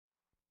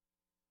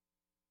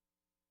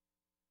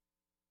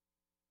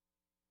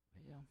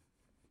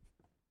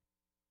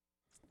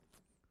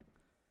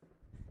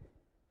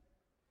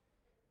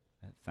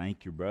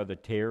Thank you, Brother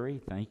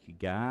Terry. Thank you,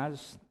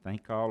 guys.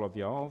 Thank all of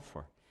y'all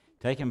for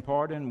taking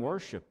part in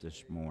worship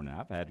this morning.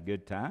 I've had a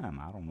good time.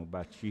 I don't know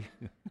about you.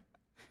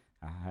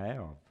 I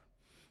have.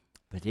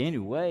 But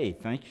anyway,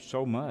 thank you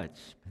so much.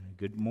 It's been a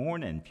good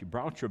morning. If you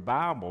brought your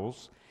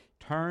Bibles,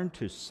 turn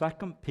to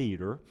 2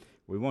 Peter.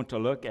 We want to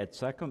look at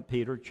 2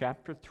 Peter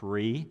chapter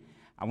 3.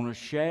 I want to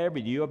share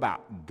with you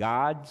about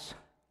God's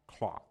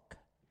clock.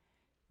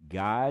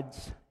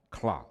 God's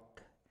clock.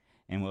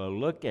 And we'll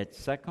look at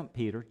 2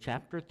 Peter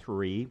chapter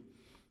 3,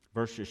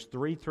 verses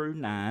 3 through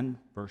 9.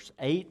 Verse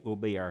 8 will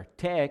be our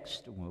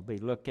text. We'll be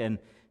looking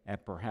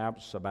at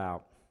perhaps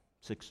about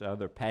 6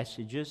 other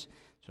passages.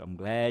 So I'm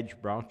glad you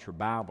brought your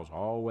Bibles.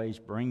 Always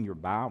bring your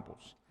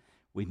Bibles.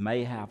 We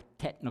may have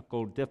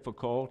technical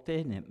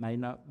difficulty, and it may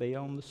not be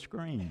on the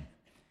screen.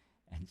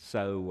 And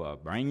so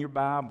bring your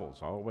Bibles.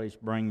 Always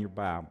bring your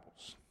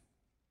Bibles.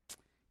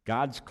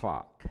 God's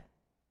clock.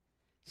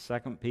 2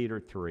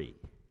 Peter 3.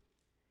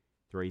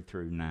 3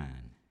 through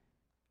 9.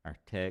 Our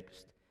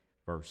text,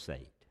 verse 8.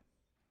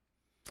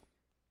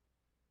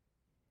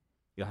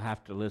 You'll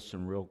have to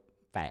listen real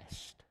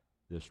fast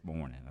this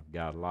morning. I've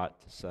got a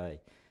lot to say.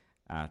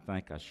 I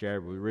think I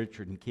shared with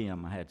Richard and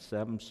Kim, I had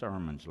 7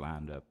 sermons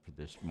lined up for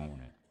this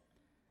morning.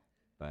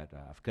 But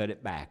I've cut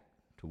it back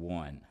to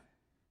 1.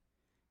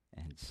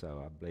 And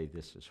so I believe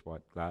this is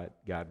what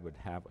God would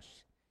have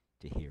us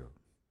to hear.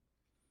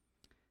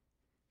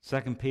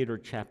 2 Peter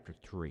chapter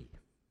 3,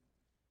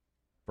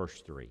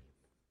 verse 3.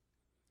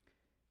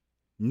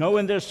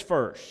 Knowing this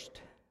first,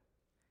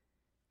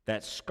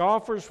 that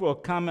scoffers will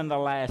come in the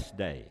last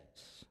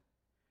days,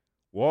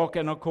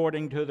 walking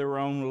according to their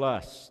own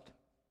lust,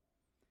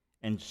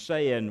 and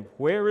saying,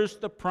 where is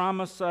the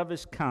promise of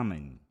his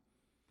coming?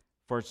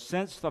 For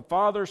since the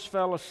fathers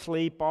fell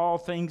asleep, all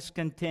things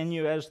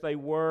continue as they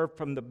were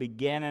from the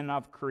beginning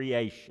of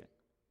creation.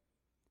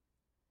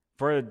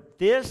 For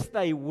this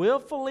they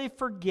willfully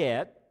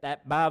forget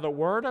that by the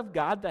word of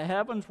God the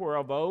heavens were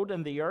of old,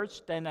 and the earth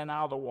standing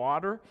out of the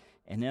water,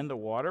 and in the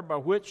water, by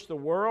which the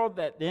world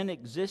that then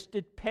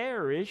existed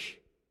perished,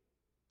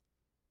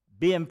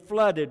 being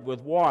flooded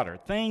with water.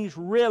 Things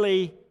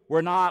really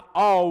were not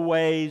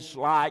always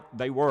like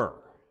they were.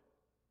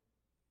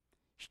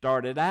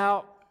 Started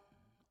out,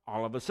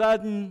 all of a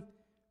sudden,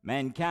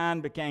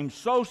 mankind became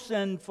so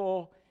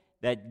sinful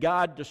that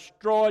God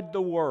destroyed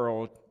the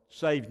world,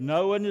 saved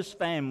Noah and his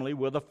family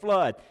with a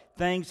flood.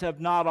 Things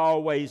have not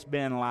always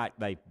been like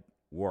they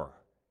were.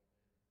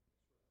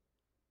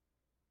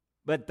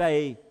 But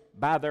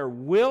by their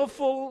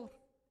willful,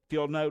 if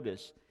you'll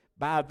notice,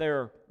 by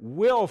their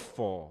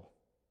willful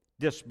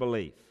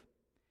disbelief,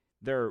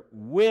 their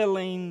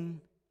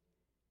willing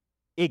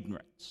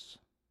ignorance.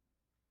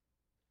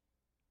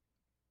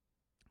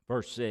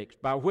 Verse 6,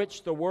 by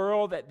which the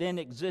world that then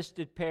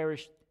existed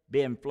perished,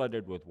 being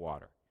flooded with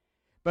water.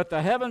 But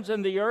the heavens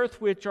and the earth,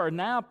 which are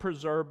now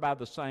preserved by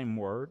the same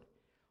word,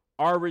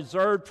 are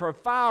reserved for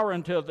fire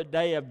until the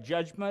day of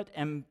judgment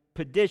and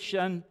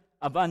perdition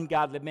of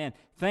ungodly men.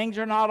 Things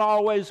are not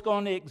always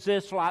going to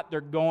exist like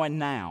they're going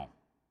now.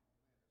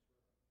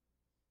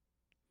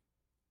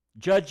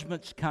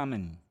 Judgment's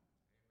coming.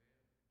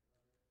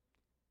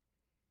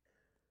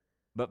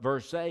 But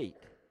verse 8,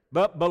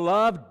 but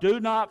beloved, do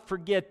not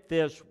forget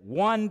this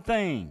one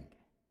thing,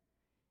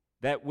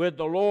 that with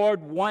the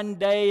Lord 1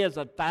 day is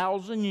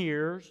 1,000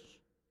 years,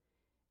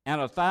 and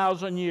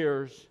 1,000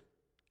 years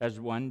as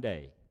 1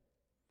 day.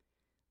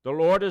 The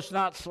Lord is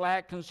not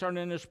slack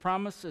concerning his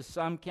promise, as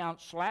some count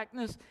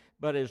slackness,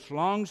 but is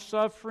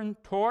long-suffering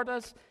toward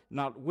us,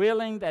 not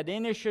willing that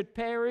any should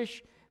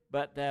perish,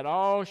 but that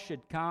all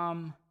should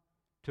come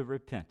to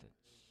repentance.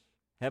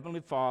 Heavenly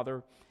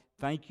Father,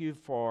 thank you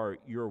for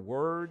your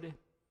word.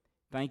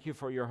 Thank you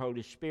for your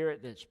Holy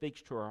Spirit that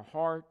speaks to our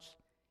hearts.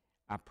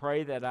 I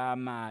pray that I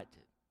might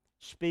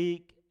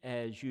speak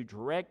as you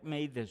direct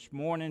me this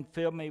morning.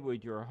 Fill me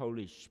with your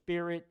Holy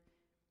Spirit.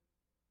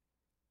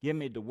 Give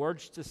me the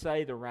words to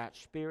say, the right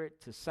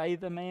spirit to say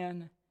them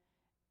in.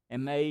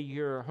 And may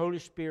your Holy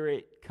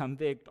Spirit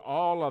convict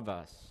all of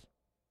us.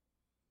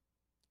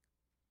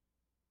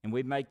 And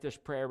we make this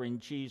prayer in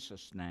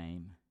Jesus'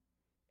 name.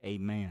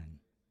 Amen.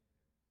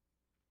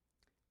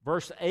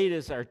 Verse 8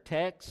 is our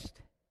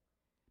text.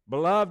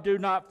 Beloved, do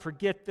not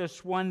forget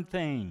this one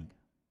thing,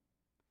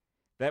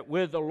 that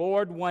with the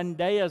Lord 1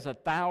 day is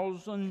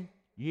 1,000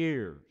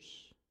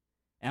 years,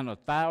 and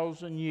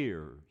 1,000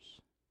 years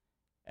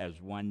as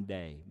 1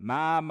 day.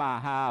 My,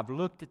 how I've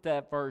looked at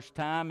that verse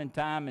time and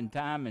time and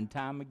time and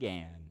time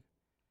again.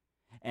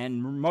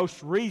 And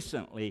most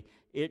recently,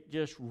 it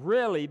just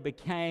really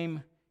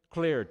became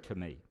clear to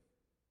me.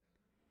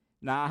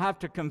 Now, I have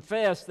to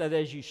confess that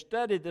as you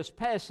study this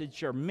passage,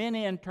 there are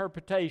many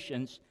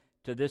interpretations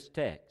to this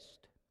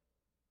text.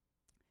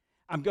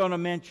 I'm going to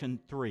mention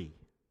 3.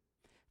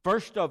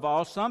 First of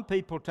all, some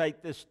people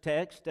take this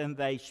text and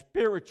they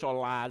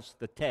spiritualize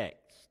the text.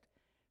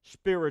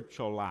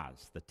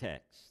 Spiritualize the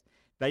text.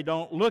 They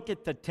don't look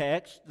at the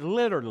text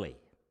literally.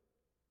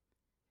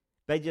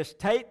 They just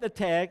take the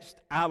text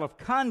out of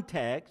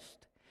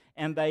context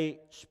and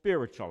they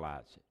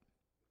spiritualize it.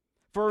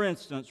 For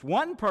instance,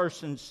 one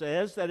person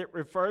says that it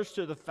refers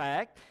to the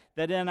fact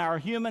that in our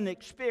human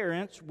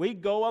experience, we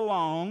go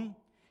along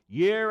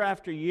year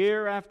after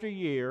year after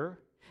year,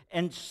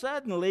 and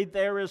suddenly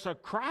there is a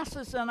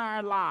crisis in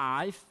our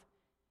life,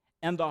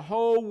 and the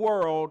whole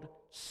world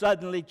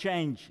suddenly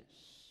changes.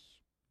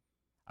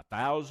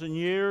 1,000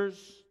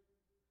 years,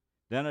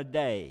 then a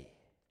day.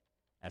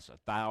 That's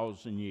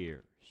 1,000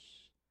 years.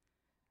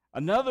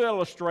 Another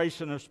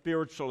illustration of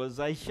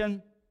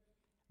spiritualization,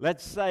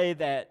 let's say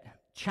that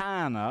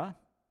China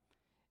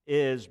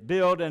is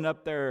building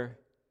up their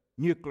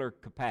nuclear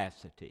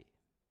capacity.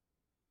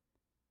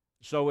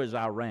 So is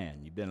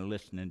Iran. You've been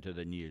listening to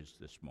the news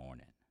this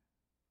morning.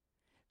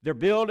 They're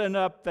building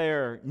up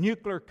their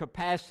nuclear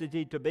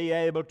capacity to be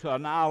able to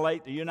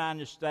annihilate the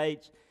United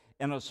States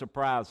in a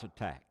surprise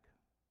attack.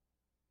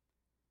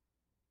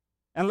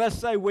 And let's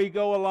say we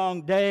go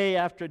along day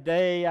after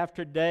day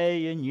after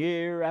day and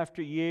year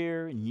after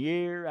year and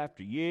year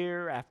after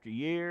year after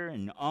year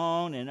and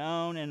on and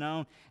on and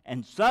on.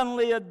 And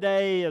suddenly a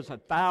day is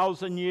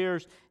 1,000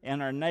 years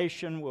and our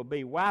nation will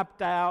be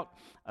wiped out.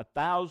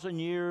 1,000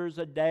 years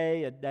a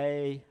day,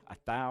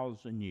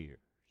 1,000 years.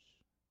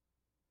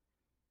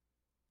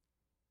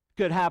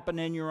 Could happen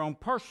in your own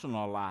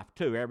personal life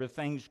too.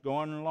 Everything's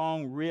going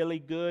along really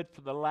good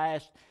for the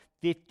last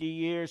 50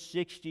 years,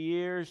 60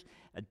 years,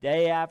 a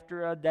day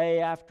after a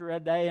day after a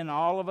day, and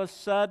all of a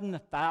sudden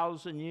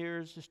 1,000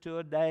 years is to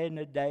a day, and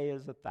a day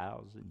is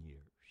 1,000 years.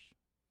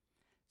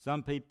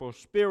 Some people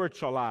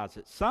spiritualize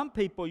it. Some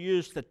people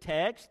use the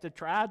text to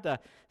try to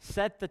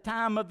set the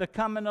time of the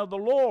coming of the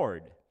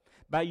Lord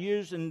by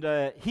using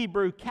the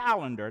Hebrew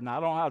calendar, and I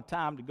don't have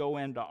time to go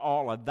into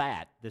all of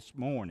that this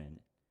morning.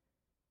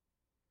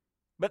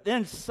 But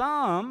then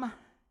some,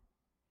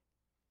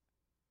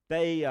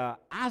 they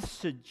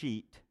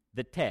eisegete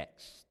the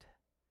text.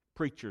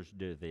 Preachers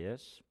do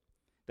this.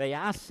 They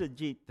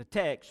eisegete the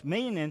text,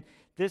 meaning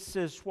this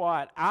is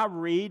what I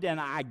read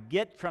and I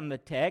get from the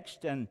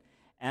text, and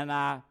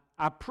I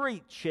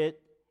preach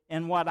it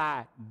in what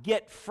I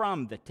get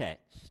from the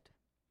text.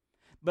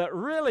 But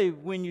really,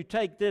 when you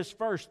take this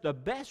verse, the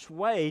best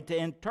way to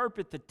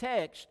interpret the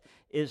text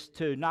is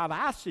to not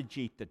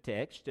eisegete the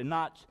text and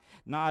not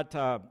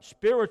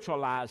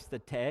spiritualize the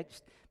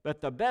text, but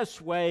the best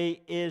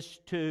way is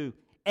to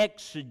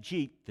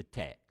exegete the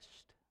text.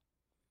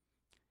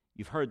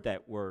 You've heard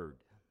that word,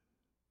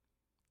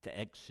 to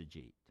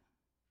exegete.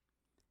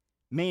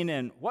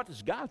 Meaning, what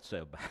does God say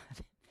about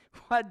it?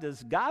 What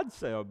does God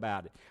say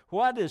about it?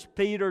 What is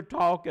Peter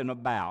talking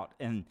about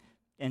in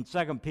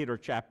 2 Peter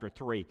chapter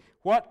 3?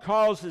 What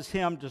causes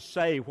him to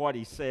say what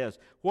he says?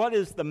 What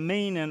is the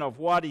meaning of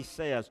what he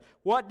says?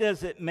 What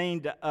does it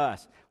mean to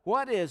us?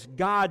 What is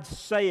God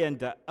saying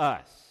to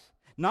us?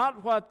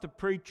 Not what the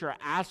preacher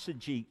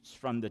eisegetes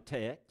from the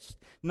text,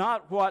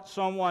 not what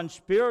someone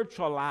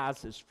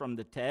spiritualizes from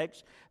the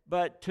text,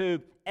 but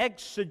to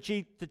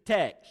exegete the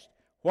text.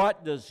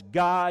 What does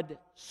God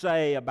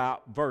say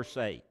about verse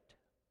 8?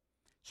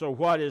 So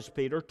what is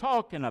Peter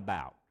talking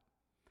about?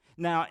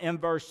 Now, in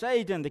verse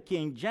 8 in the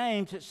King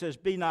James, it says,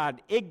 "Be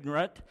not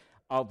ignorant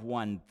of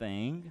one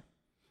thing."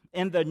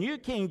 In the New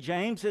King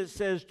James, it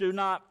says, "Do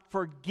not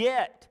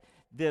forget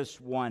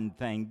this one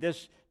thing."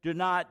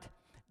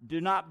 Do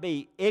not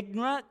be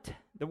ignorant.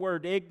 The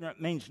word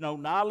ignorant means no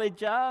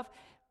knowledge of.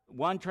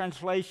 One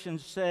translation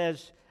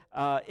says,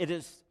 it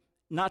is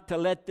not to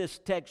let this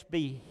text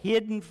be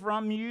hidden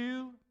from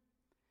you.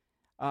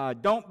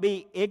 Don't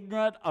be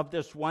ignorant of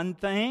this one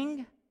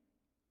thing.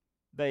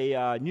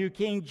 The New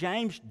King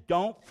James,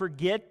 don't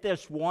forget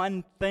this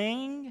one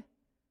thing.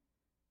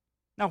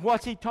 Now,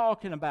 what's he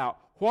talking about?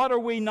 What are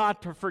we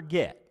not to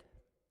forget?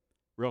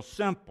 Real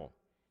simple.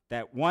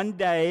 That one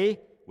day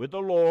with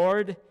the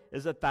Lord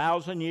is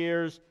 1,000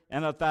 years,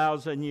 and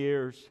 1,000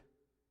 years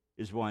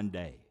is one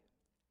day.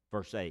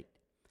 Verse 8.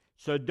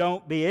 So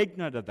don't be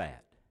ignorant of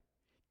that.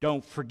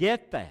 Don't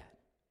forget that.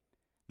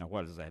 Now,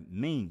 what does that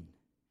mean?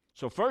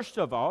 So first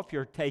of all, if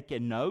you're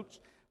taking notes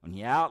on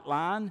the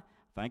outline,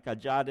 I think I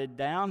jotted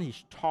down,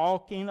 he's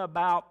talking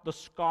about the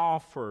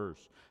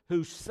scoffers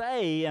who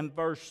say in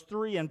verse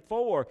 3 and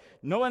 4,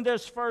 knowing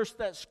this first,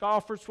 that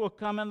scoffers will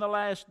come in the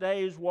last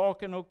days,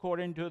 walking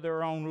according to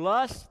their own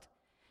lust,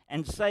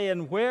 and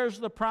saying, where's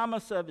the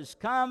promise of his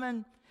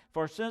coming?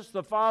 For since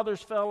the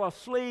fathers fell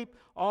asleep,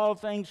 all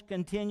things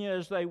continue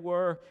as they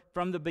were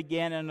from the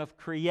beginning of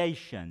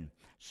creation.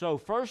 So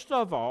first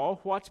of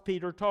all, what's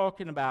Peter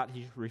talking about?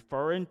 He's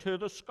referring to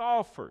the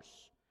scoffers.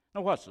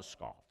 Now, what's a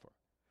scoffer?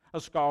 A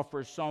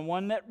scoffer is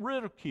someone that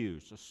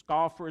ridicules. A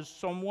scoffer is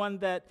someone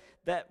that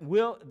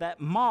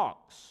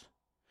mocks.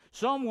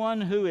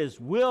 Someone who is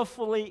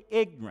willfully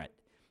ignorant.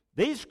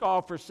 These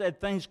scoffers said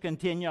things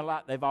continue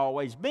like they've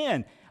always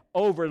been,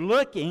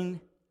 overlooking,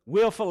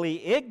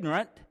 willfully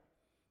ignorant,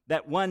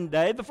 that one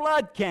day the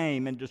flood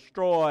came and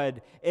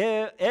destroyed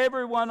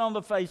everyone on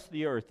the face of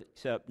the earth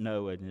except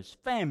Noah and his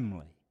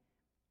family.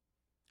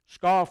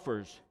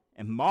 Scoffers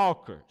and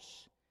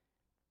mockers.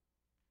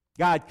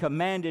 God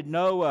commanded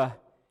Noah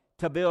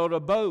to build a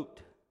boat,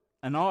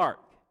 an ark.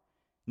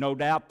 No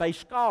doubt they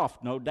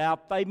scoffed. No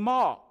doubt they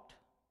mocked.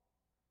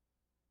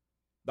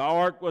 The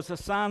ark was a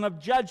sign of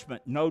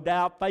judgment. No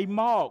doubt they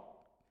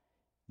mocked.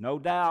 No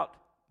doubt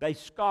they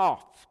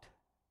scoffed.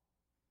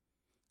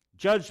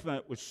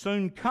 Judgment would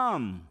soon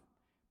come,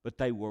 but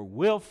they were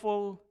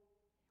willfully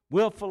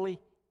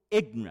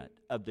ignorant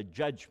of the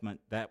judgment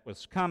that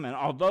was coming.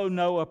 Although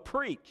Noah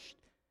preached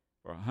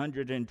for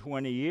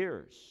 120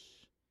 years,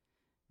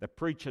 the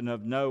preaching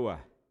of Noah,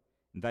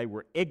 they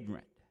were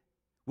ignorant,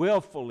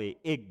 willfully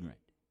ignorant.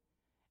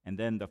 And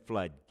then the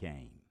flood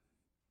came.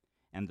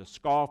 And the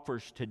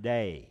scoffers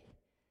today,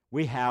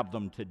 we have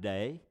them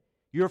today.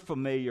 You're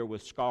familiar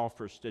with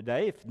scoffers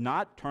today. If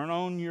not, turn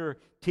on your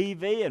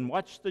TV and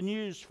watch the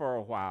news for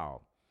a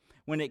while.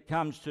 When it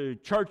comes to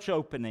church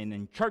opening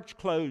and church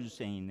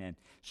closing, and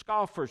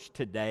scoffers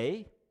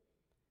today,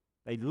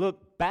 they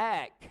look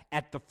back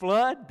at the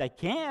flood. They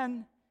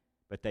can,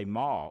 but they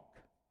mock.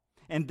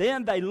 And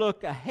then they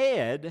look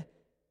ahead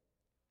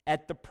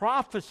at the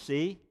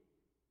prophecy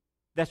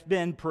that's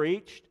been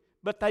preached,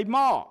 but they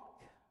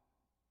mock.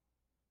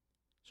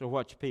 So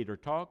what's Peter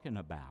talking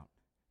about?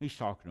 He's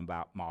talking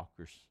about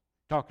mockers,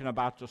 talking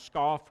about the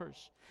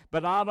scoffers.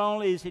 But not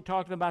only is he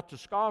talking about the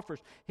scoffers,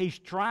 he's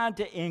trying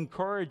to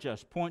encourage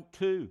us. Point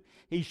 2,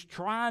 he's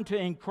trying to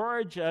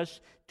encourage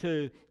us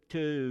to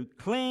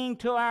cling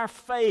to our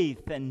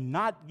faith and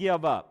not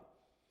give up.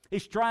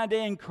 He's trying to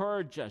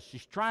encourage us.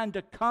 He's trying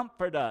to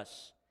comfort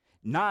us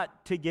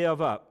not to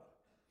give up.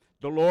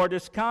 The Lord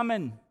is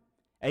coming.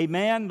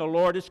 Amen. The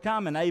Lord is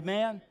coming.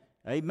 Amen.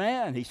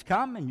 Amen. He's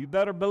coming. You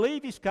better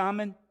believe He's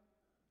coming.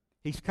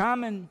 He's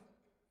coming.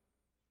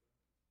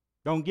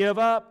 Don't give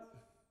up.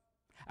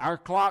 Our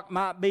clock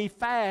might be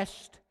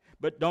fast,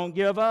 but don't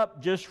give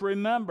up. Just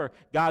remember,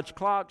 God's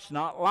clock's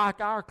not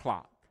like our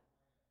clock.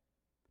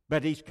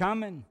 But He's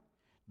coming.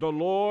 The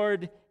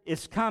Lord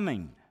is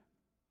coming.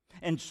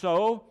 And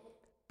so,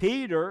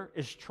 Peter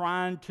is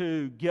trying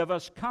to give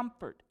us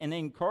comfort and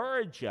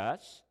encourage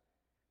us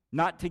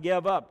not to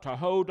give up, to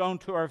hold on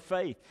to our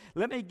faith.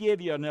 Let me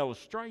give you an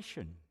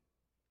illustration.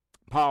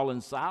 Paul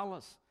and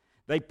Silas,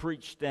 they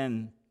preached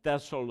in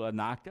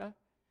Thessalonica.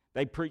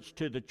 They preached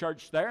to the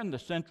church there, and the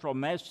central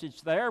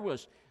message there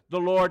was,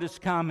 the Lord is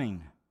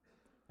coming,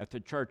 at the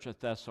church of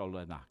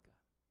Thessalonica.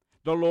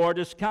 The Lord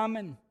is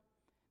coming.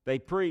 They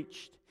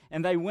preached.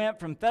 And they went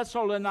from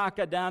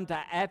Thessalonica down to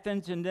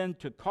Athens and then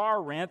to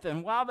Corinth.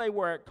 And while they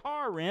were at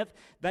Corinth,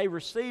 they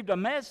received a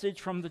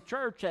message from the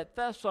church at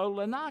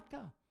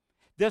Thessalonica.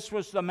 This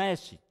was the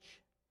message.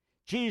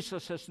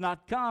 Jesus has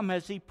not come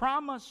as He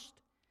promised,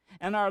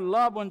 and our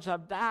loved ones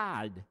have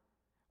died.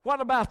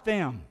 What about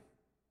them?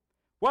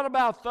 What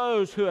about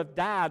those who have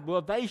died?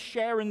 Will they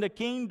share in the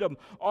kingdom,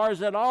 or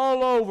is it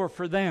all over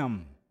for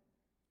them?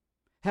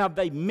 Have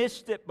they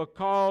missed it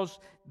because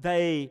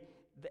the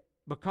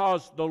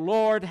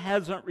Lord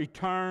hasn't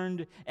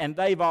returned and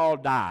they've all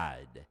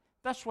died?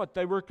 That's what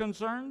they were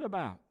concerned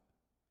about.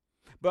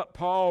 But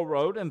Paul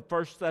wrote in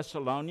 1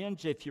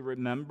 Thessalonians, if you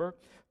remember,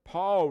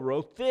 Paul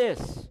wrote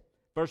this,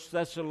 1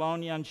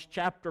 Thessalonians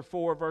chapter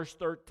 4, verse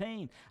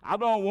 13. I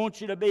don't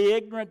want you to be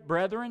ignorant,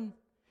 brethren,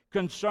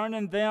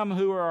 concerning them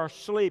who are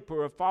asleep, who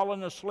have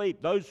fallen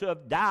asleep, those who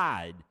have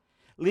died,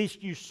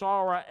 lest you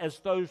sorrow as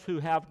those who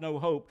have no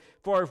hope.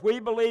 For if we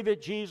believe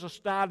that Jesus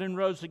died and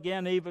rose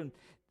again, even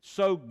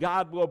so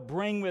God will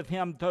bring with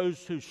Him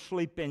those who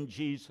sleep in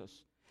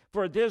Jesus.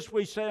 For this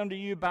we say unto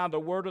you by the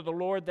word of the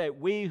Lord, that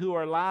we who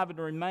are alive and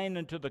remain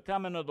unto the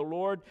coming of the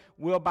Lord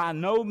will by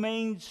no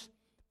means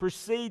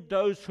precede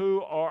those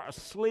who are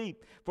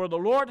asleep. For the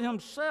Lord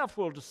Himself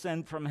will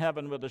descend from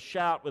heaven with a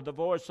shout, with the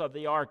voice of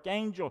the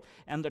archangel,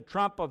 and the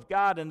trump of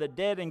God, and the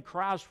dead in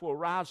Christ will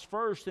rise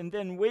first. And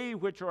then we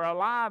which are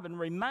alive and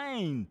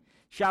remain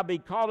shall be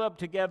caught up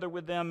together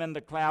with them in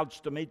the clouds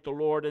to meet the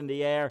Lord in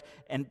the air.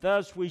 And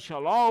thus we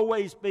shall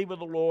always be with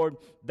the Lord.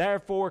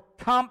 Therefore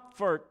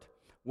comfort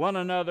one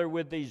another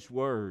with these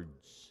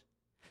words.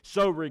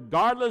 So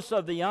regardless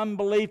of the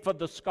unbelief of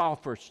the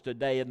scoffers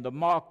today and the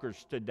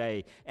mockers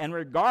today, and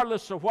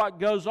regardless of what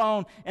goes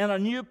on in a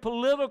new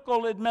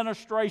political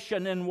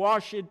administration in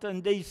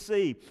Washington,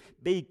 D.C.,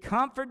 be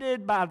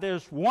comforted by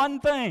this one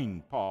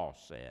thing, Paul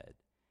said.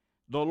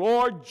 The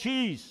Lord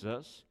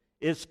Jesus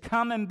is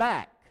coming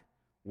back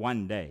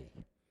one day.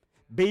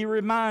 Be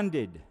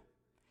reminded,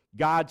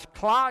 God's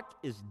clock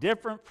is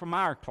different from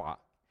our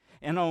clock.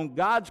 And on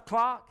God's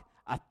clock,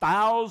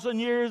 1,000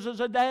 years is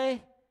a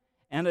day,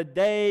 and a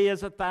day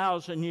is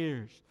 1,000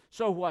 years.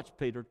 So what's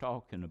Peter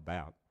talking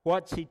about?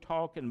 What's he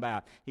talking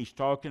about? He's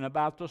talking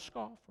about the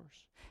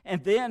scoffers.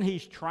 And then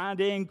he's trying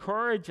to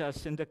encourage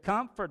us and to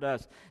comfort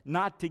us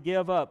not to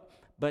give up,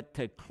 but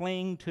to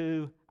cling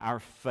to our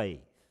faith.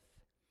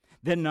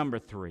 Then number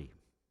 3,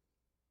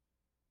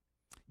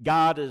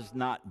 God is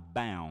not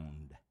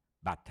bound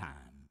by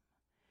time.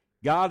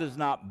 God is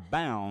not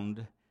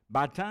bound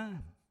by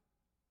time.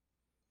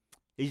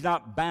 He's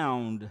not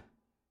bound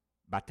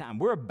by time.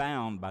 We're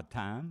bound by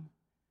time.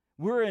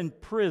 We're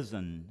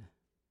imprisoned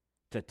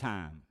to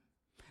time.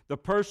 The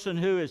person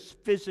who is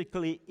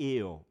physically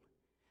ill,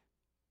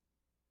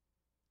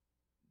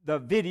 the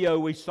video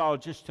we saw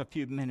just a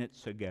few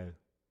minutes ago.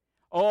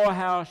 Oh,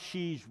 how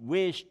she's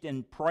wished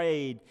and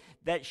prayed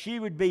that she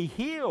would be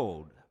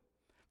healed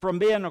from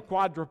being a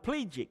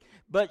quadriplegic.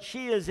 But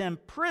she is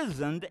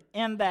imprisoned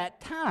in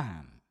that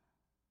time.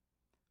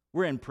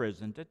 We're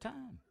imprisoned to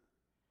time.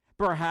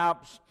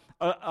 Perhaps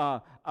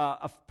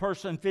a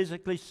person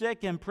physically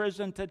sick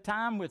imprisoned to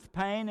time with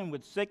pain and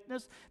with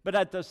sickness, but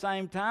at the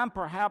same time,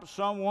 perhaps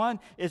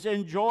someone is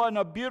enjoying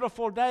a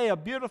beautiful day, a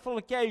beautiful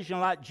occasion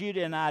like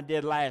Judy and I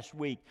did last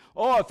week.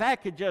 Oh, if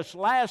that could just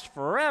last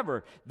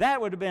forever, that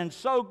would have been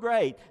so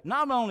great.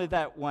 Not only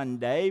that one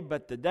day,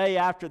 but the day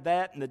after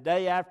that, and the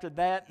day after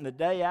that, and the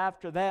day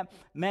after that.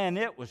 Man,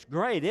 it was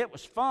great. It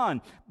was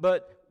fun.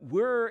 But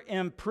we're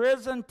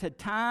imprisoned to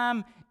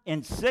time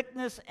in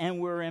sickness, and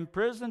we're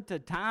imprisoned to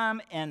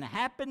time in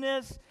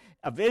happiness.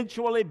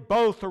 Eventually,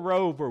 both are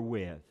over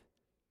with.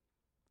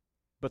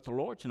 But the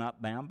Lord's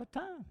not bound by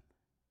time.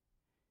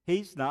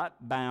 He's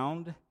not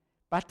bound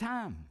by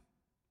time.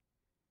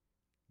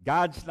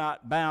 God's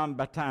not bound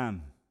by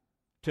time.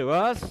 To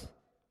us,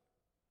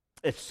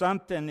 if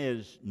something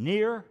is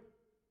near,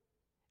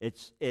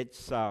 it's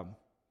 5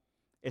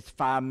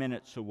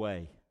 minutes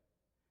away,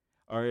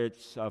 or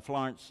it's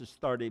Florence is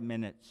 30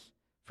 minutes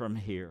from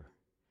here,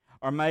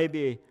 or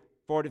maybe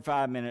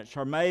 45 minutes,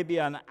 or maybe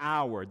an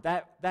hour.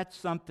 That's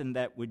something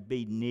that would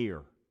be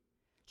near.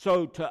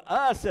 So to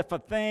us, if a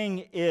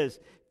thing is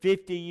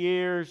 50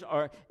 years,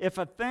 or if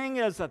a thing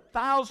is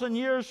 1,000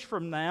 years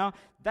from now,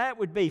 that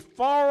would be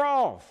far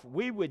off.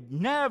 We would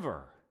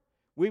never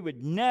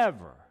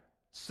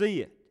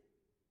see it.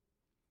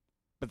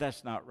 But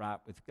that's not right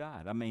with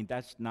God. I mean,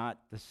 that's not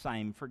the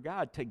same for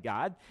God. To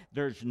God,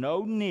 there's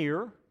no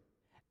near,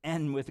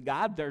 and with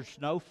God, there's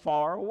no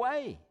far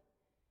away.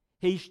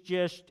 He's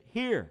just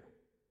here.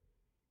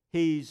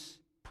 He's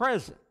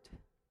present.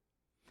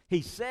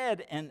 He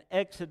said in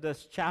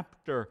Exodus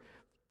chapter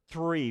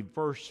 3,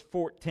 verse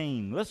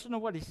 14, listen to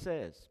what he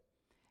says.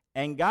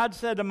 And God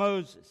said to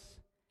Moses,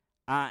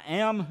 I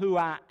am who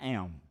I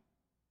am.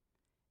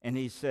 And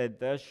he said,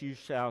 thus you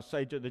shall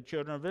say to the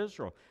children of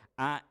Israel,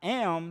 I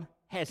am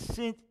has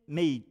sent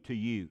me to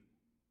you.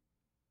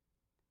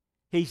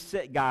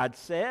 God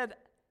said,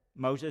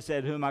 Moses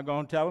said, who am I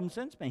going to tell him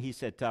sends me? He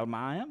said, tell him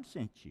I am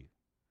sent you.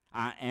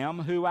 I am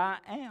who I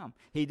am.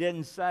 He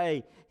didn't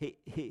say,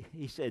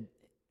 he said,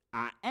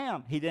 I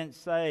am. He didn't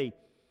say,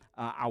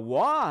 I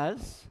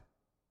was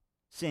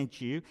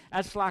sent you.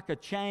 That's like a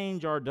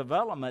change or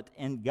development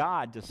in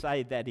God to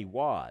say that he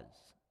was.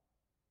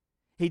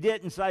 He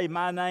didn't say,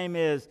 my name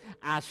is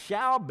I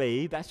shall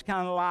be. That's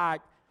kind of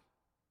like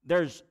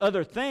there's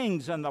other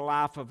things in the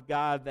life of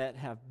God that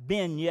have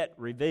been yet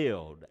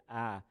revealed.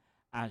 I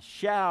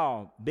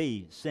shall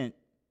be sent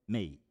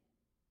me.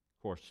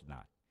 Of course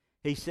not.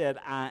 He said,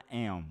 I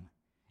am,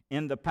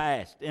 in the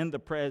past, in the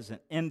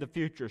present, in the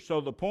future. So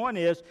the point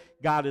is,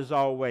 God is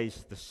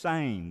always the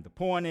same. The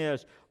point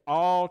is,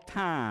 all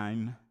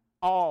time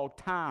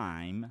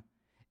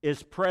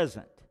is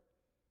present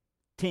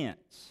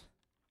tense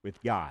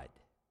with God.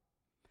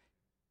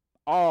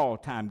 All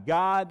time.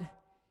 God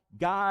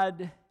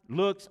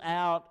looks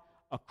out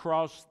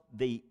across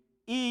the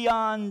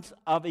eons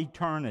of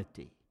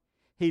eternity.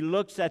 He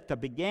looks at the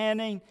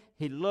beginning.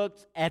 He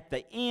looks at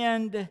the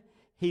end.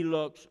 He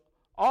looks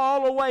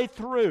all the way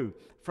through,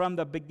 from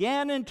the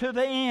beginning to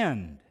the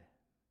end.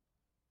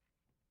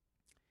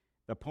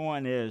 The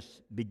point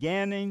is,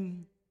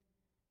 beginning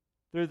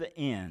through the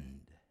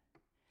end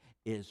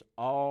is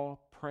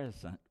all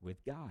present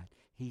with God.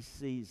 He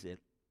sees it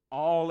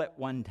all at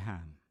one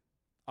time.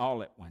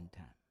 All at one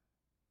time.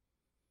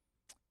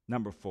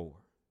 Number 4,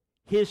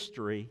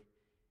 history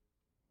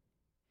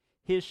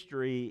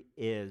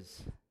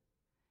is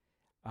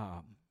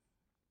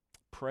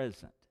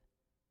present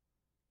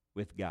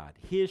with God.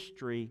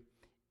 History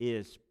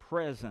is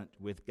present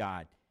with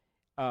God.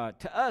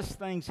 To us,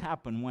 things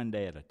happen one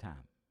day at a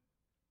time.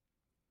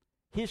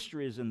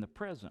 History is in the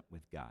present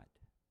with God.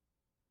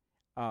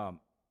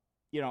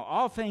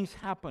 All things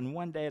happen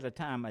one day at a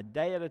time, a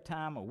day at a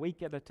time, a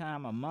week at a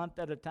time, a month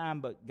at a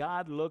time, but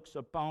God looks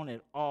upon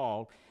it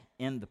all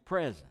in the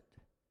present.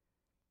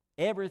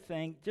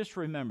 Everything, just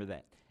remember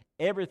that.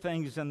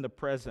 Everything is in the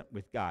present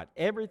with God.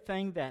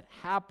 Everything that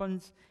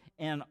happens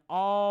in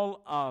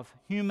all of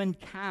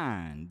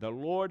humankind, the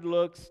Lord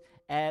looks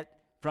at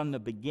from the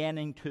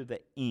beginning to the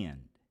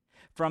end.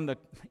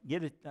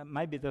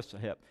 Maybe this will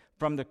help.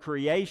 From the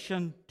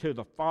creation to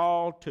the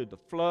fall, to the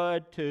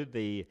flood, to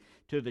the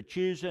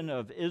choosing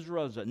of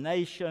Israel as a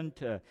nation,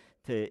 to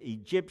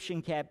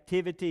Egyptian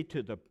captivity,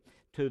 to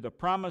the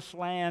promised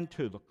land,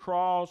 to the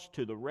cross,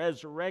 to the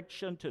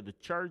resurrection, to the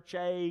church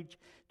age,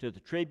 to the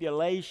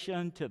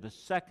tribulation, to the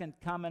second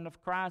coming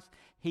of Christ.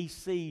 He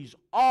sees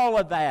all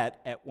of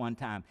that at one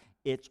time.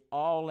 It's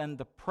all in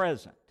the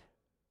present.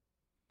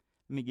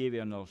 Let me give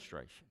you an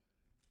illustration.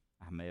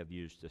 I may have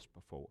used this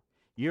before.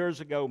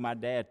 Years ago, my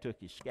dad took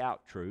his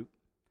scout troop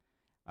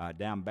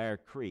down Bear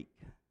Creek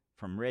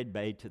from Red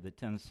Bay to the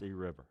Tennessee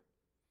River.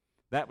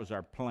 That was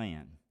our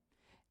plan.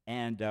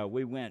 And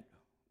we went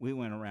We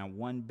went around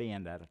one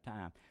bend at a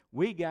time.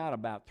 We got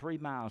about 3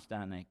 miles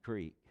down that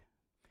creek,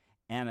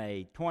 and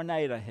a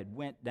tornado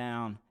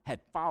had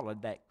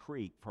followed that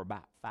creek for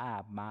about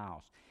 5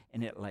 miles,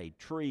 and it laid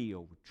tree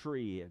over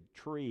tree and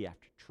tree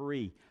after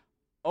tree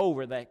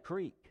over that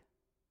creek.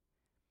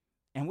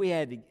 And we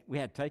had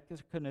to take the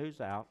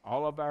canoes out,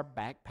 all of our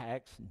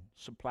backpacks and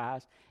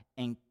supplies,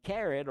 and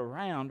carry it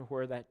around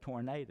where that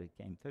tornado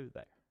came through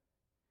there.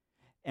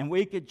 And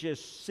we could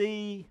just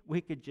see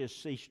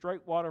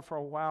straight water for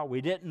a while.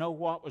 We didn't know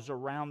what was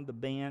around the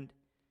bend.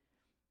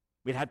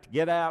 We'd have to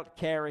get out,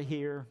 carry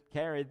here,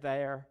 carry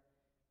there.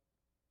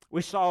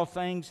 We saw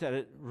things that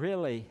it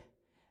really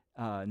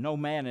no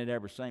man had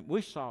ever seen.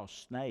 We saw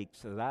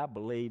snakes that I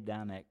believe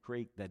down that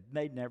creek that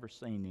they'd never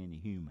seen any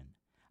human.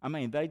 I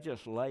mean, they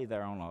just lay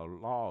there on a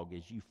log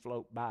as you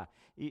float by.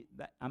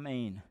 I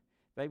mean,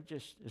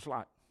 it's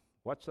like,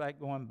 what's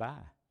that going by,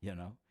 you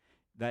know?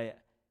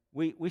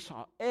 We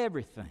saw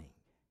everything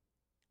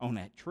on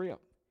that trip.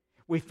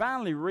 We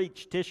finally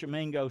reached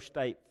Tishomingo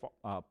State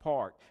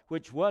Park,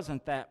 which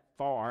wasn't that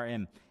far,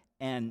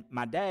 and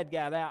my dad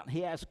got out and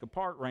he asked a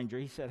park ranger,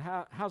 he said,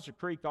 how's the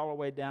creek all the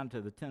way down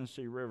to the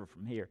Tennessee River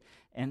from here?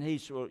 And he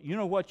said, well, you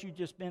know what you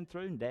just been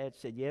through? And Dad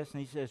said, yes.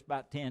 And he says,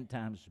 about 10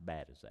 times as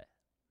bad as that.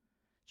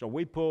 So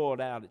we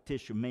pulled out at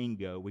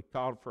Tishomingo. We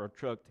called for a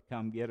truck to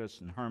come get us,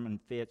 and Herman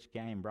Fitz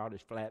came, brought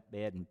his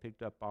flatbed, and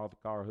picked up all the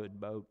car hood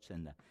boats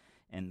and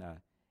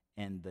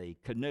the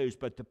canoes.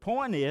 But the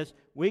point is,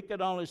 we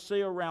could only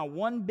see around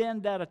one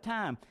bend at a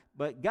time.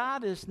 But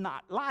God is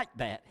not like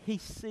that. He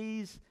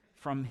sees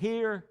from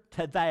here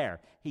to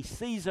there. He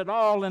sees it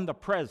all in the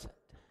present.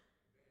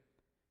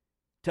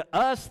 To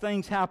us,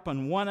 things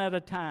happen one at a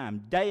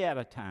time, day at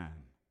a time.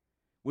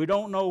 We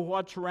don't know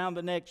what's around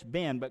the next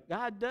bend, but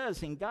God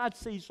does, and God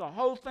sees the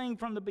whole thing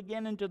from the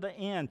beginning to the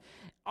end.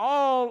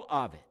 All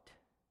of it.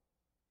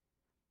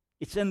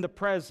 It's in the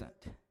present.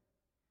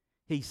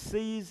 He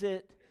sees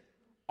it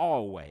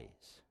always.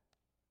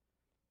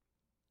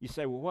 You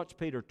say, well, what's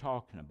Peter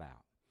talking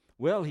about?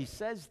 Well, he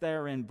says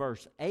there in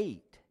verse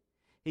 8,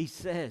 he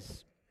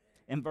says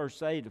in verse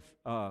 8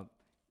 of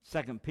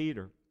 2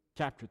 Peter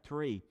chapter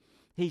 3,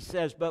 he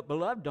says, but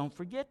beloved, don't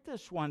forget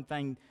this one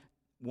thing.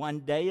 One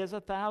day is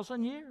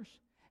 1,000 years,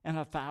 and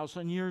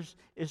 1,000 years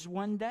is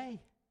one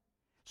day.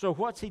 So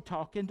what's he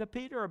talking to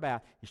Peter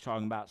about? He's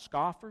talking about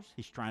scoffers.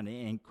 He's trying to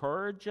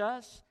encourage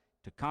us,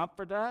 to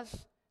comfort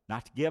us,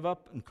 not to give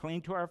up and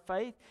cling to our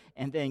faith.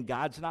 And then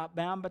God's not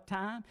bound by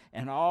time,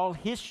 and all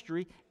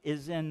history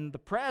is in the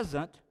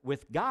present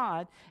with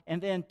God,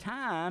 and then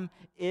time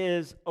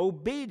is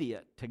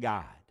obedient to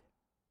God.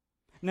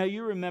 Now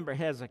you remember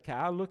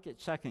Hezekiah. Look at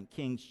 2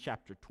 Kings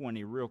chapter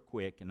 20 real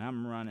quick, and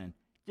I'm running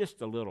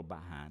just a little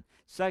behind.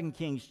 2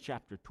 Kings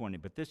chapter 20,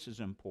 but this is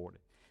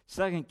important.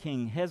 2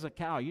 King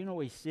Hezekiah, you know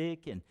he's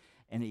sick and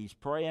he's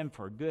praying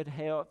for good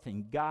health,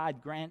 and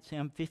God grants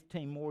him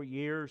 15 more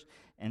years.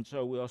 And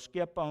so we'll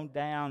skip on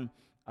down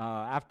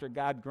after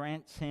God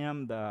grants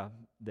him the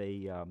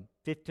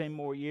 15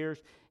 more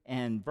years.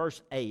 And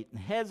verse 8, and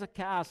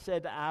Hezekiah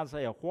said to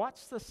Isaiah,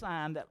 what's the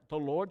sign that the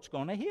Lord's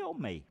going to heal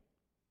me?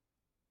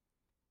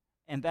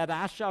 And that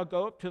I shall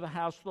go up to the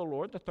house of the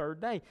Lord the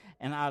third day.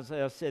 And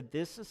Isaiah said,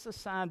 this is the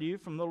sign to you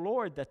from the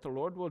Lord, that the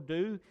Lord will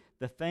do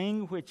the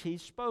thing which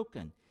he's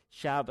spoken.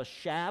 Shall the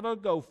shadow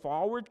go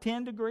forward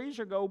 10 degrees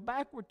or go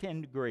backward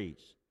 10 degrees?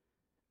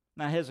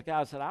 Now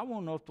Hezekiah said, I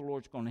won't know if the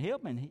Lord's going to heal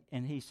me.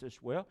 And he says,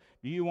 well,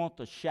 do you want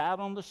the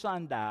shadow on the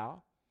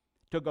sundial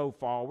to go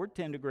forward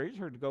 10 degrees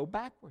or to go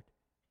backward?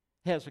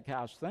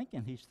 Hezekiah's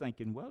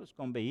thinking, well, it's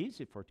going to be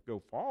easy for it to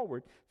go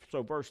forward.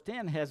 So verse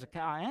 10,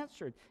 Hezekiah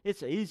answered,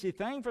 it's an easy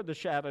thing for the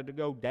shadow to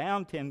go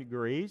down 10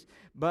 degrees,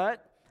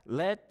 but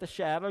let the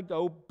shadow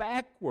go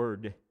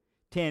backward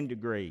 10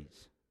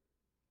 degrees.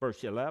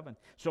 Verse 11,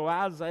 so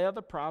Isaiah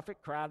the prophet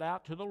cried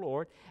out to the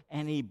Lord,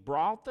 and he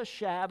brought the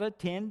shadow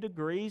 10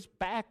 degrees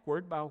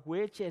backward, by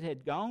which it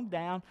had gone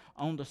down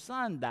on the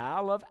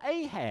sundial of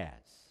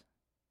Ahaz.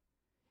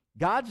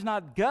 God's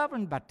not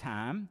governed by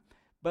time,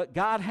 but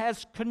God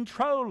has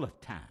control of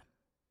time.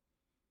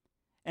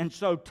 And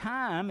so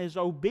time is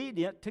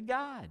obedient to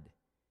God.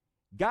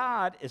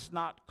 God is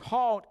not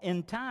caught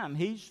in time.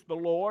 He's the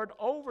Lord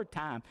over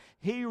time.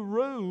 He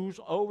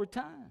rules over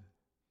time.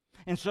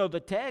 And so the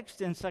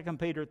text in 2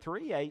 Peter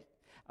 3:8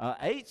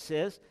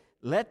 says,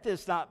 let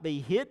this not be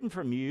hidden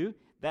from you,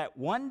 that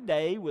one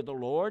day with the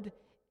Lord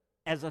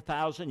as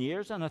 1,000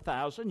 years, and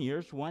 1,000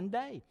 years one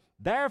day.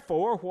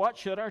 Therefore, what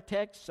should our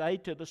text say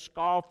to the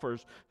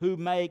scoffers who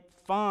make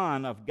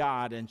fun of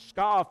God and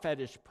scoff at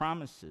his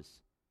promises?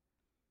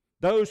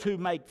 Those who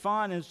make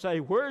fun and say,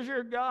 where's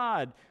your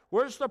God?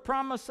 Where's the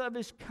promise of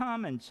his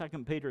coming?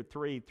 2 Peter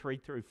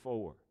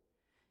 3:3-4.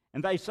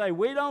 And they say,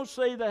 we don't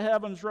see the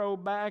heavens roll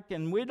back,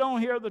 and we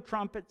don't hear the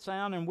trumpet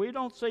sound, and we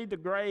don't see the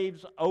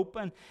graves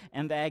open.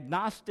 And the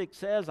agnostic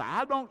says,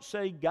 I don't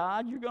see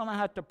God. You're going to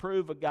have to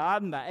prove a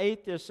God. And the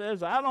atheist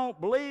says, I don't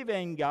believe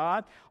in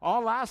God.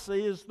 All I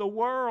see is the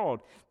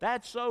world.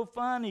 That's so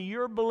funny.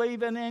 You're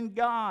believing in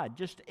God.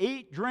 Just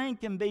eat,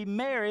 drink, and be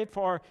merry,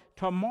 for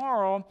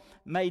tomorrow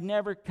may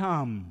never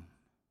come.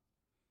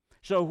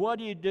 So what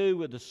do you do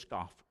with the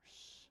scoffers?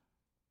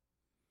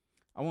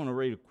 I want to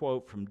read a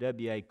quote from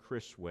W.A.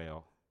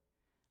 Criswell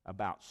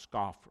about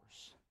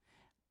scoffers,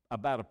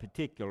 about a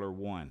particular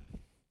one.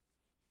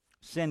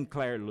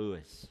 Sinclair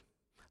Lewis.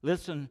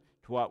 Listen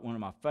to what one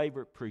of my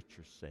favorite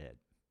preachers said.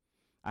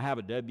 I have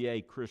a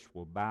W.A.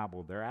 Criswell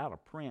Bible. They're out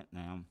of print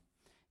now,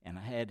 and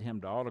I had him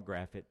to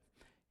autograph it.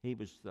 He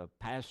was the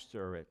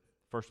pastor at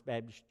First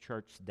Baptist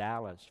Church,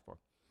 Dallas, for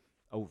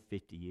over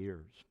 50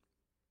 years.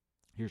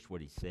 Here's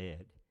what he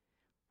said.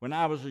 When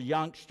I was a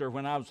youngster,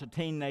 when I was a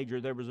teenager,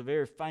 there was a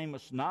very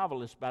famous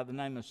novelist by the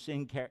name of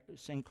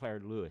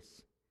Sinclair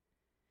Lewis.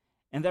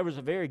 And there was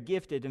a very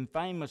gifted and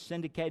famous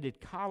syndicated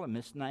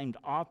columnist named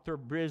Arthur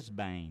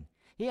Brisbane.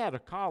 He had a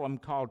column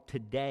called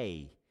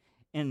Today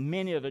in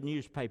many of the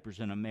newspapers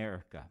in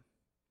America.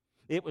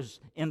 It was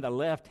in the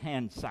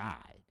left-hand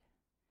side.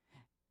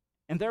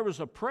 And there was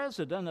a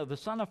president of the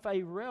Santa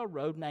Fe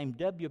Railroad named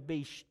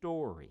W.B.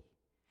 Story.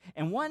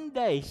 And one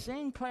day,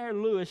 Sinclair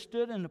Lewis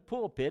stood in the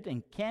pulpit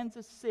in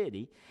Kansas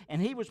City,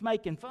 and he was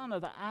making fun of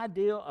the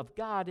idea of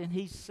God, and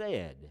he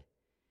said,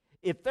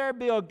 if there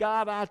be a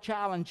God, I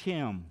challenge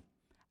him.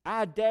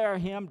 I dare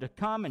him to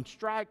come and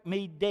strike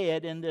me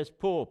dead in this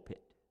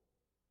pulpit.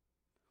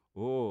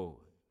 Oh,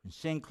 when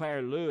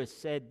Sinclair Lewis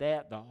said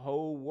that, the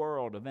whole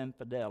world of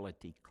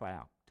infidelity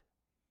clapped.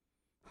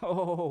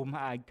 Oh,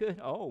 my good,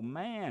 oh,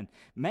 man.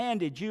 Man,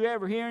 did you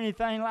ever hear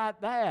anything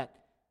like that?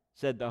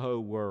 Said the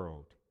whole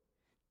world.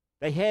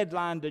 It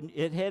headlined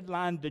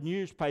the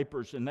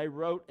newspapers, and they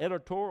wrote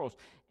editorials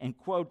and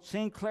quote,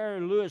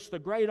 Sinclair Lewis, the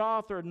great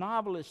author and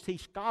novelist, he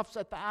scoffs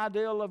at the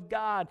ideal of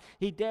God.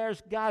 He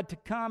dares God to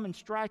come and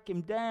strike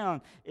him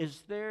down.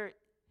 If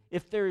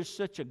there is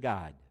such a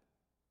God?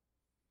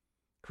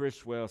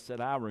 Criswell said,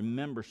 I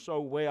remember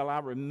so well. I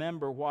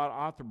remember what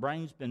Arthur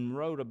Brainsman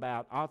wrote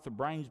about. Arthur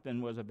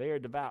Brainsman was a very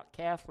devout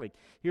Catholic.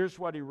 Here's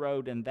what he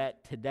wrote in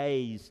that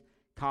Today's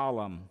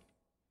column.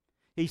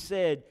 He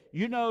said,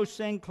 you know,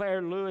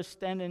 Sinclair Lewis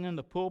standing in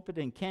the pulpit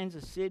in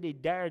Kansas City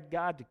dared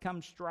God to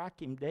come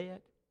strike him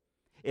dead,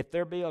 if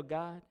there be a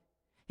God.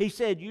 He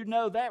said, you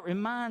know, that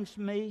reminds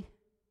me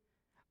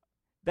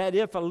that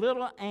if a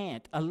little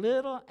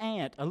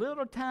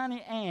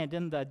tiny ant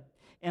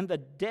in the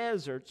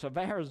deserts of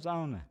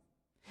Arizona,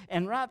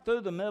 and right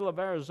through the middle of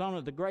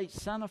Arizona, the great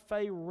Santa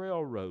Fe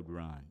Railroad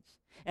runs.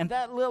 And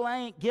that little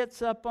ant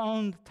gets up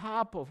on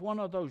top of one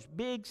of those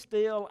big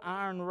steel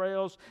iron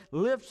rails,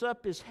 lifts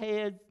up his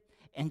head,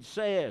 and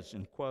says,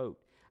 and quote,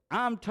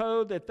 I'm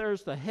told that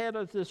there's the head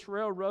of this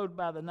railroad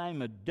by the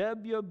name of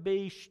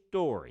W.B.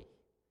 Story.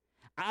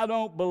 I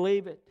don't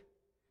believe it.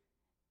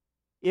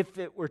 If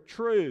it were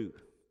true,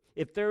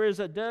 if there is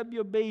a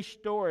W.B.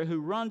 Story who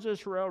runs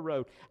this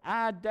railroad,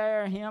 I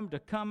dare him to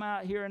come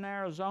out here in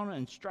Arizona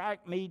and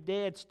strike me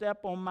dead, step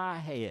on my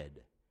head.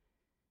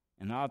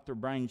 And Arthur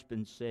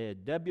Brainsman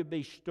said,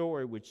 W.B.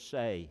 Story would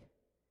say,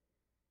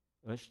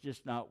 well, it's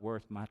just not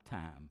worth my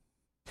time.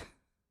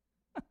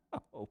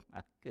 Oh, my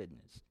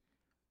goodness.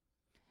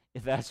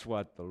 If that's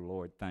what the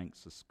Lord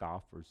thinks of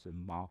scoffers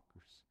and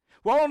mockers.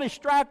 Well, only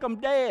strike them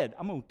dead.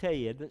 I'm going to tell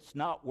you, that's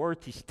not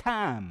worth his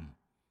time.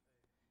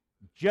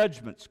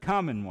 Judgment's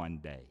coming one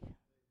day.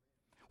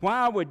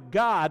 Why would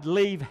God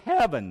leave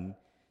heaven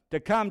to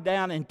come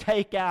down and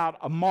take out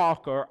a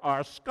mocker or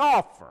a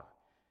scoffer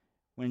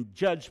when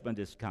judgment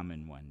is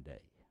coming one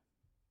day?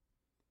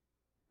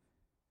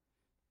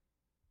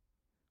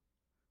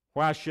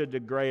 Why should the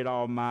great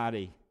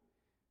Almighty,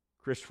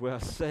 Criswell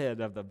said,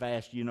 of the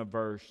vast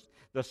universe,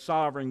 the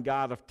sovereign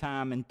God of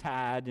time and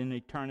tide and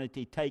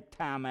eternity, take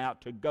time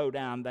out to go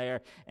down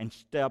there and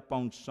step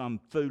on some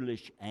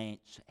foolish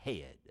ant's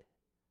head?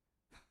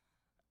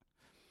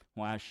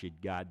 Why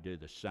should God do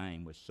the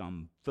same with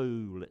some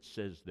fool that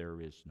says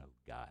there is no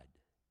God?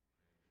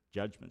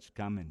 Judgment's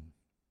coming.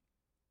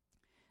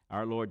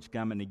 Our Lord's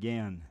coming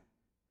again.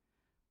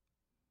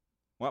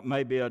 What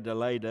may be a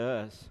delay to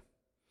us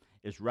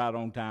is right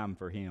on time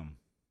for Him.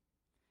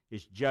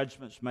 His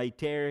judgments may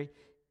tarry.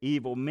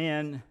 Evil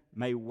men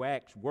may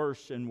wax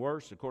worse and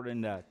worse,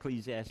 according to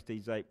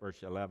Ecclesiastes 8,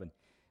 verse 11.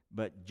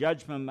 But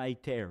judgment may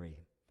tarry.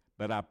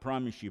 But I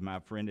promise you, my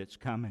friend, it's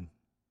coming.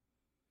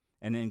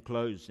 And in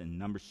closing,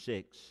 number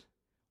 6,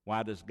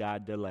 why does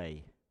God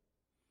delay?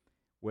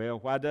 Well,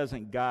 why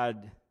doesn't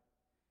God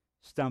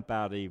stump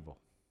out evil?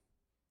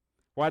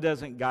 Why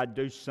doesn't God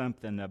do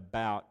something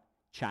about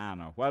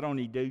China? Why don't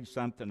He do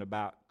something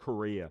about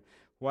Korea?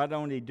 Why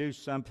don't He do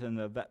something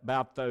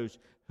about those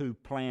who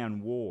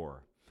plan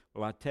war?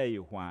 Well, I tell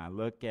you why.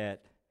 Look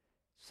at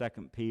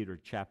 2 Peter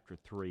chapter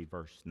 3,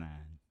 verse 9.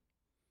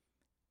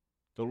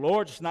 The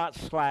Lord's not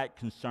slack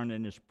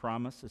concerning His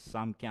promise, as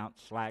some count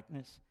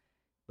slackness,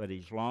 but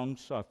He's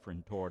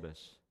long-suffering toward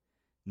us,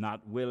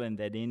 not willing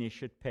that any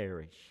should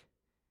perish,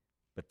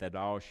 but that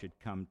all should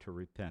come to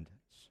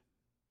repentance.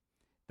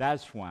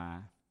 That's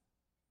why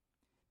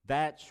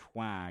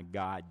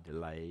God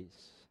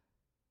delays.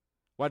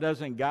 Why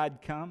doesn't God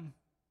come?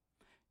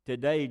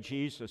 Today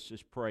Jesus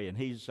is praying.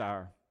 He's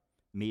our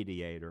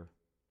mediator,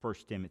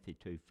 1 Timothy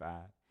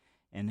 2:5.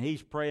 And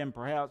He's praying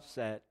perhaps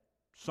that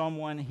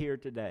someone here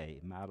today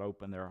might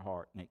open their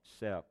heart and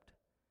accept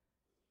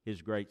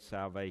His great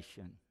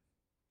salvation.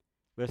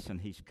 Listen,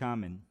 He's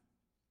coming.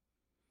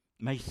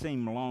 It may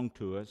seem long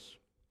to us,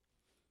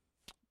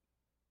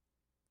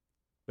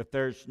 but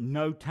there's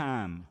no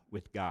time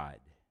with God.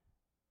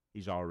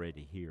 He's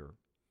already here.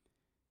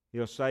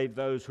 He'll save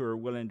those who are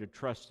willing to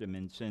trust Him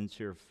in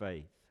sincere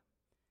faith.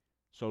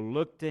 So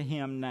look to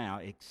Him now.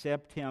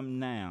 Accept Him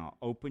now.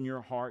 Open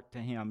your heart to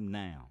Him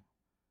now.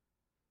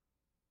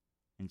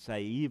 And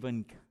say,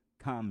 even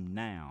come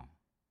now,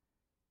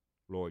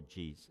 Lord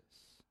Jesus.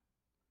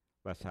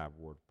 Let's have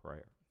a word of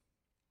prayer.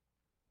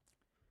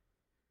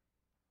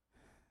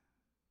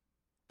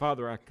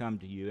 Father, I come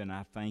to You and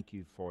I thank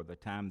You for the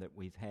time that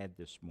we've had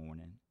this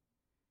morning.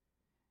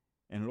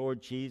 And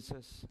Lord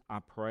Jesus, I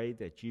pray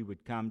that You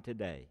would come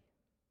today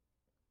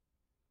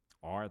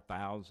or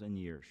 1,000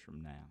 years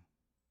from now.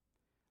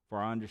 For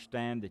I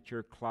understand that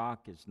Your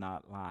clock is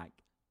not like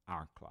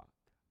our clock.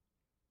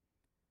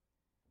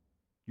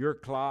 Your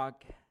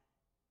clock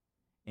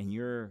and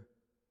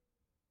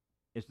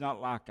it's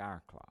not like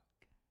our clock.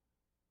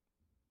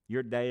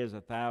 Your day is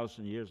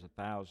 1,000 years,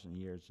 1,000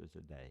 years is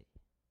a day.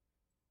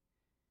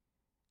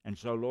 And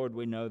so, Lord,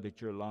 we know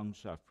that You're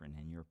long-suffering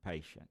and You're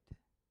patient,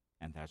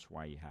 and that's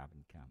why You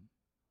haven't come.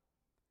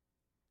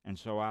 And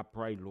so I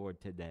pray, Lord,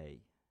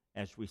 today,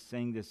 as we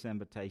sing this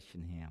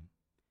invitation hymn,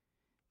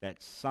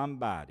 that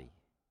somebody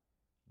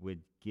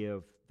would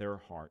give their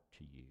heart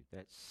to You,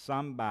 that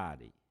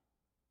somebody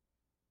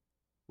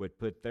would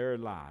put their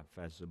life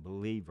as a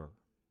believer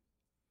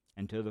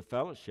into the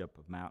fellowship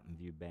of Mountain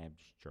View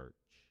Baptist Church.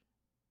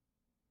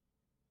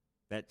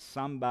 That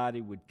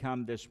somebody would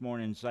come this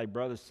morning and say,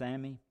 Brother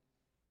Sammy,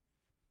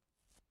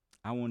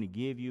 I want to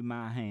give You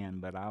my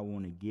hand, but I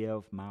want to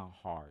give my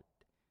heart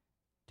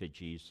to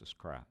Jesus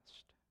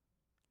Christ.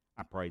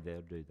 I pray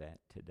they'll do that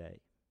today.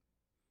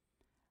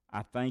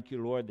 I thank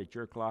You, Lord, that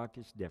Your clock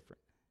is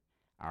different.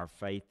 Our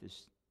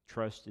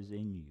trust is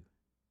in You.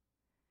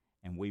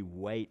 And we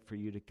wait for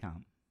You to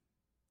come.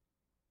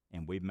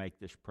 And we make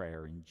this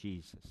prayer in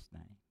Jesus'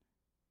 name.